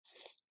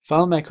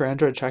FileMaker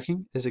Android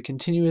Tracking is a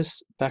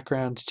continuous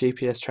background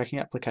GPS tracking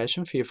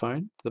application for your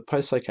phone that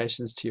posts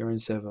locations to your own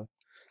server.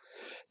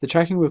 The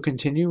tracking will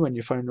continue when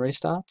your phone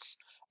restarts,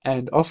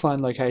 and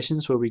offline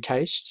locations will be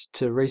cached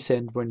to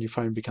resend when your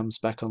phone becomes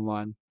back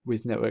online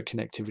with network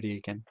connectivity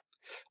again.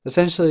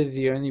 Essentially,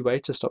 the only way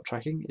to stop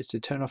tracking is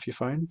to turn off your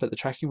phone, but the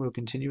tracking will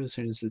continue as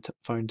soon as the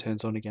phone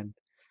turns on again.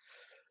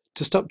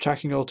 To stop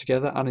tracking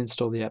altogether,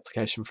 uninstall the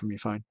application from your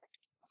phone.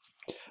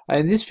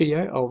 In this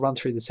video, I'll run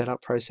through the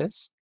setup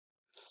process.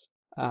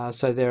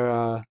 So there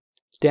are,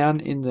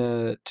 down in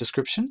the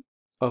description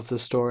of the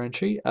store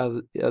entry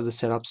are the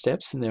setup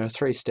steps, and there are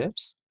 3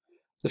 steps.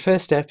 The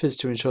first step is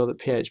to ensure that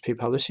PHP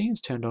publishing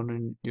is turned on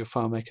in your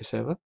FileMaker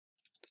server.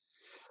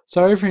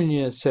 So over in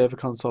your server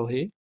console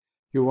here,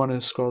 you'll want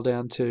to scroll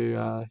down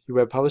to your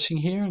web publishing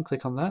here and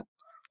click on that.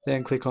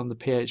 Then click on the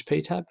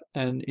PHP tab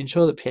and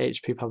ensure that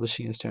PHP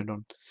publishing is turned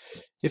on.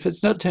 If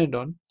it's not turned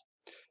on,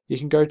 you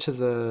can go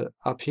to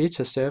up here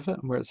to server,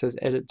 and where it says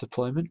edit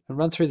deployment, and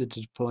run through the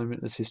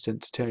deployment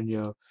assistant to turn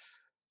your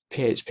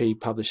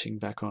PHP publishing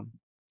back on.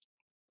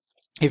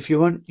 If you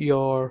want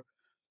your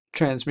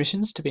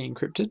transmissions to be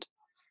encrypted,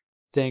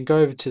 then go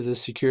over to the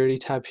security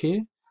tab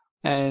here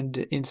and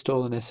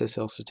install an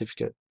SSL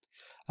certificate.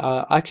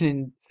 I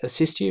can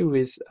assist you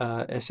with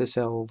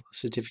SSL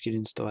certificate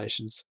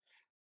installations.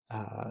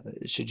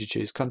 Should you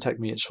choose,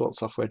 contact me at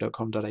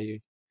schwartzsoftware.com.au.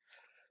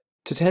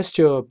 To test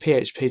your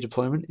PHP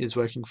deployment is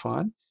working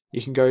fine,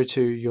 you can go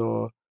to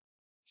your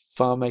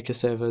FileMaker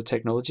server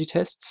technology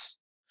tests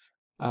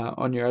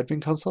on your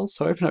admin console.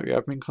 So open up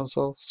your admin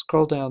console,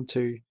 scroll down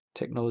to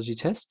technology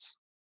tests,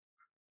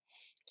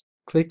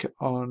 click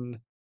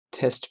on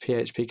test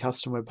PHP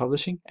custom web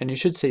publishing, and you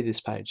should see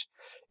this page.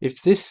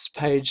 If this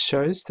page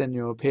shows, then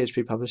your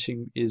PHP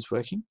publishing is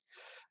working.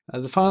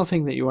 The final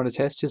thing that you want to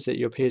test is that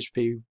your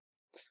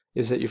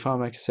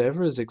FileMaker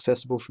server is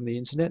accessible from the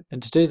internet,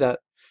 and to do that,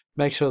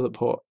 make sure that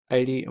port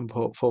 80 and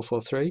port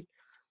 443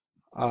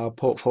 are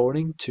port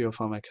forwarding to your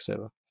FileMaker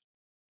server.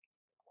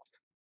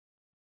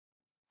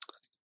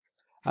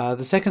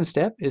 The second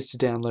step is to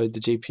download the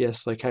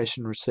GPS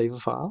location receiver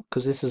file,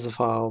 because this is a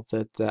file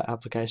that the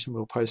application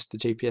will post the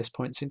GPS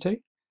points into.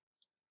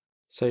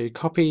 So you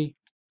copy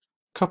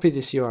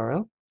this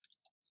URL,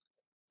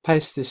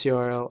 paste this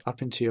URL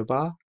up into your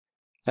bar,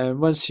 and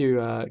once you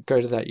go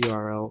to that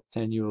URL,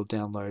 then you will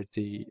download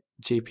the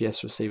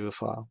GPS receiver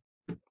file.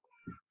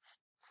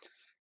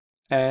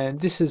 And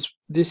this is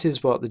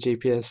what the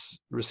GPS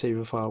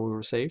receiver file will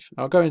receive.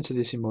 I'll go into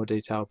this in more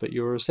detail, but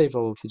you'll receive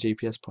all of the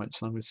GPS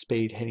points along with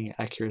speed, heading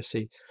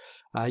accuracy,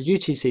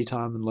 UTC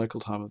time and local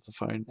time of the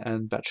phone,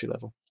 and battery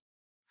level.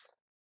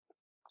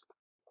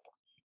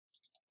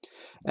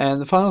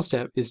 And the final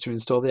step is to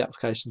install the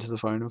application to the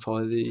phone and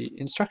follow the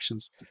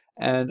instructions.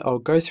 And I'll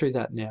go through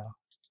that now.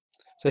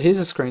 So here's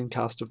a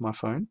screencast of my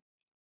phone.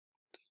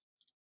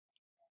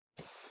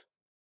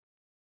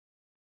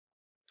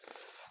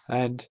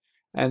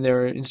 And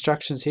there are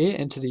instructions here.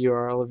 Enter the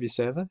URL of your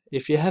server.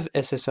 If you have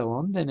SSL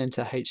on, then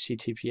enter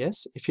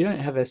HTTPS. If you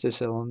don't have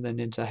SSL on, then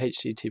enter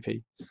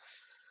HTTP.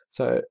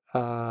 So,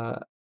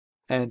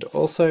 and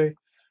also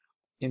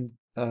you'll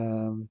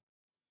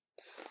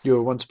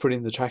want to put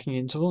in the tracking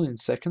interval in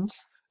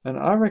seconds. And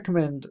I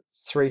recommend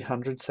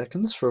 300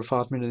 seconds for a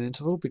 5-minute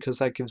interval, because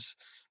that gives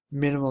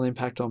minimal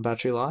impact on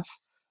battery life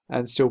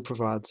and still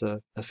provides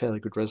a fairly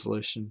good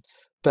resolution.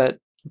 But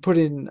put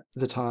in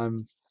the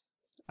time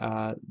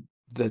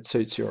that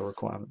suits your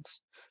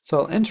requirements.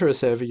 So I'll enter a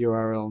server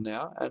URL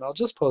now, and I'll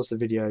just pause the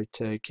video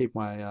to keep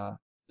my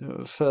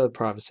for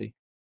privacy.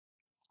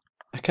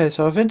 Okay,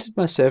 so I've entered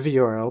my server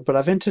URL, but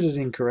I've entered it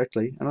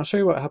incorrectly, and I'll show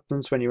you what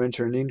happens when you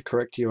enter an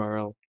incorrect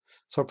URL.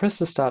 So I'll press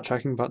the Start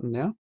Tracking button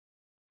now,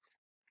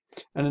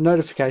 and a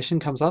notification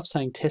comes up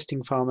saying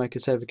testing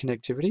FileMaker server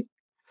connectivity,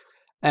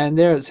 and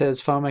there it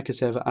says FileMaker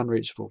server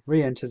unreachable.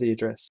 Re-enter the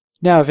address.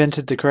 Now I've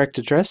entered the correct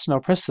address, and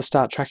I'll press the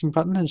Start Tracking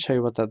button and show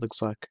you what that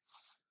looks like.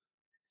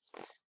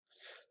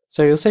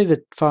 So you'll see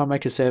the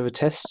FileMaker server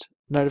test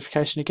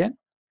notification again,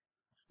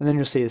 and then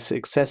you'll see a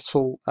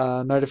successful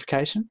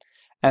notification,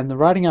 and the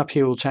writing up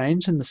here will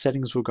change and the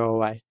settings will go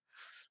away.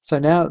 So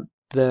now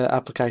the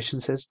application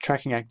says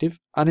tracking active,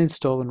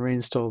 uninstall and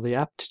reinstall the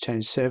app to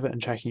change server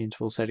and tracking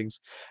interval settings.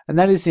 And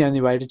that is the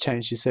only way to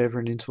change your server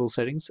and interval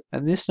settings,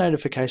 and this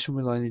notification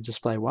will only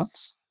display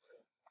once.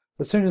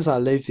 As soon as I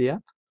leave the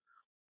app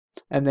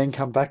and then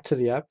come back to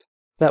the app,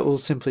 that will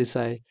simply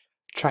say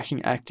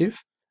tracking active,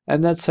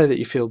 and that's so that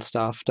your field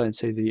staff don't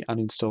see the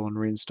uninstall and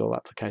reinstall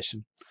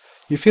application.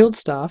 Your field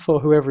staff, or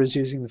whoever is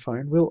using the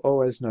phone, will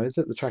always know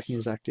that the tracking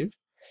is active.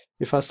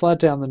 If I slide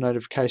down the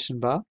notification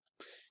bar,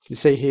 you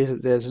see here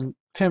that there's a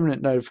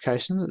permanent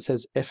notification that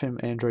says FM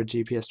Android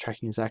GPS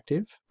Tracking is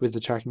active with the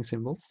tracking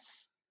symbol.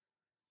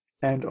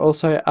 And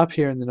also up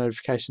here in the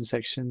notification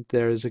section,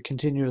 there is a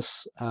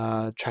continuous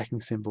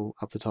tracking symbol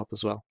up the top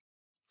as well.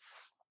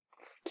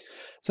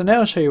 So now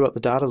I'll show you what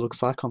the data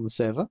looks like on the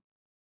server.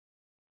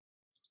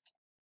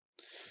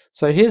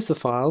 So here's the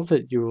file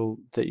that you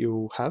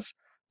will have.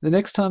 The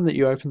next time that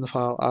you open the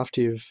file after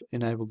you've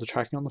enabled the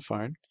tracking on the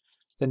phone,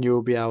 then you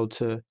will be able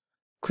to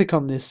click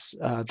on this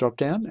drop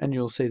down and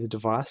you'll see the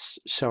device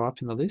show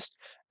up in the list,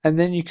 and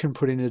then you can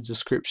put in a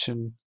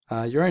description,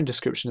 your own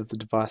description of the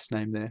device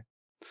name there.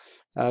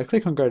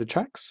 Click on Go to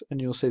Tracks and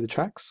you'll see the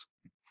tracks,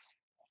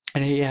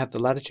 and here you have the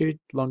latitude,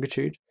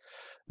 longitude,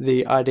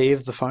 the ID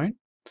of the phone,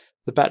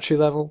 the battery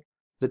level,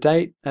 the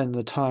date and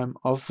the time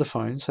of the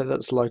phone, so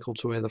that's local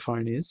to where the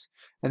phone is,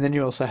 and then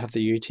you also have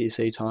the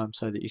UTC time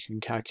so that you can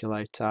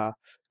calculate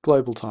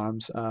global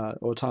times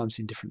or times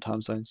in different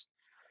time zones.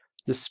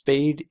 The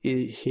speed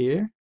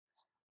here,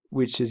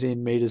 which is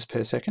in meters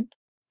per second,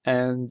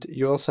 and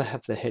you also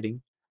have the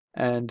heading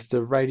and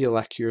the radial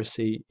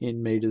accuracy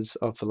in meters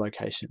of the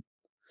location.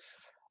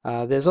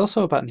 There's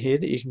also a button here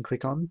that you can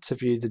click on to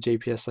view the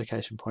GPS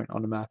location point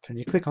on a map, and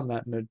you click on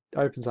that and it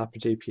opens up a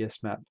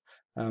GPS map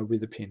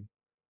with a pin.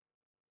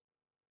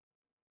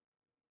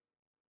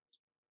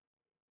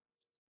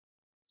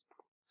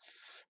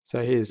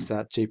 So here's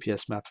that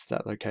GPS map of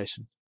that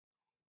location.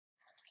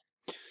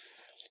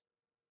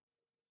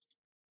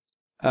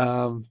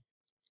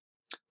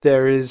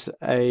 There is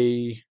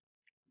a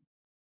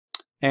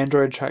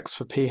Android Tracks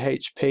for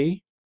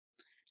PHP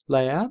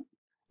layout,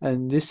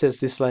 and this says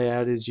this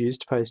layout is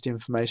used to post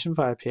information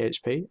via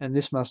PHP, and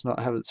this must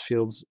not have its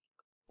fields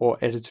or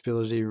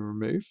editability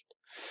removed.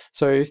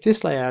 So if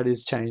this layout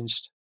is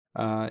changed,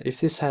 if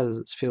this has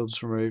its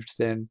fields removed,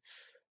 then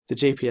the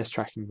GPS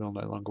tracking will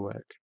no longer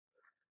work.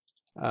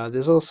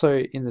 There's also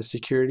in the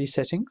security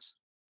settings,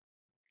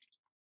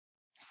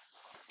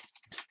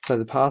 so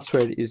the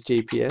password is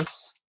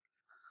GPS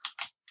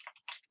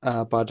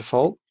by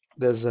default.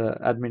 There's an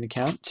admin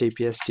account,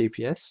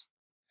 GPS.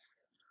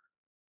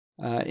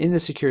 In the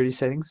security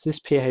settings, this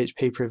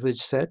PHP privilege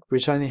set,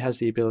 which only has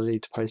the ability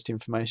to post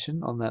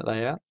information on that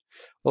layout,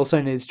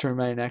 also needs to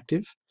remain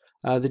active.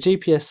 The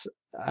GPS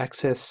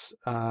access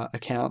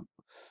account,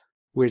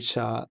 which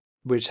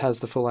has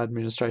the full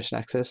administration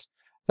access,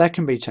 that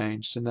can be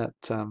changed, and that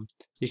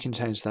you can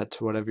change that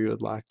to whatever you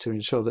would like to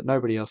ensure that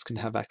nobody else can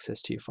have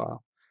access to your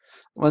file.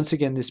 Once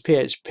again, this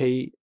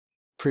PHP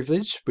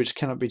privilege, which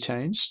cannot be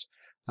changed,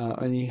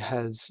 only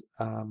has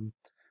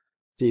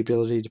the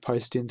ability to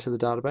post into the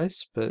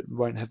database, but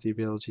won't have the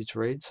ability to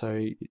read,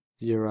 so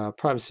your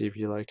privacy of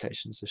your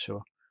locations is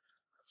sure.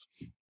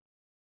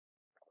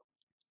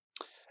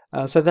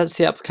 So that's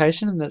the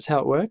application, and that's how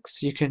it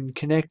works. You can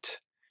connect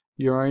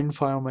your own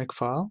FileMaker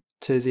file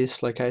to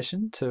this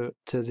location, to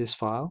this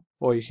file,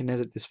 or you can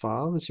edit this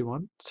file as you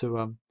want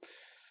to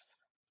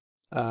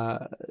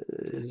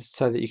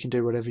so that you can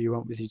do whatever you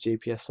want with your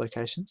GPS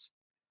locations.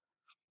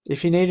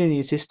 If you need any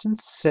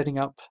assistance setting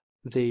up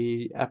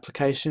the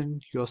application,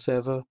 your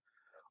server,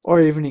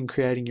 or even in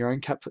creating your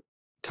own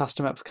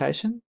custom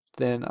application,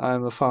 then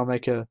I'm a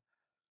FileMaker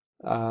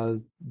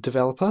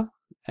developer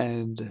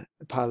and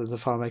part of the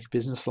FileMaker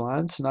Business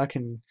Alliance, and I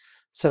can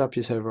set up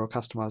your server or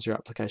customize your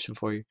application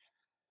for you.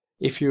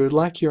 If you would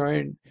like your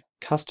own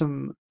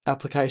custom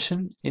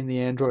application in the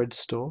Android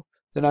store,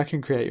 then I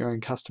can create your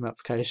own custom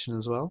application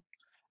as well,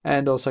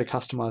 and also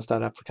customize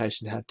that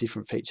application to have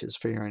different features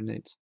for your own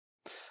needs.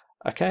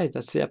 Okay,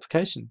 that's the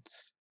application.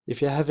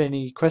 If you have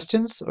any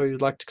questions or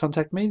you'd like to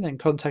contact me, then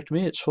contact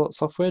me at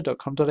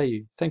schwartzsoftware.com.au.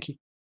 Thank you.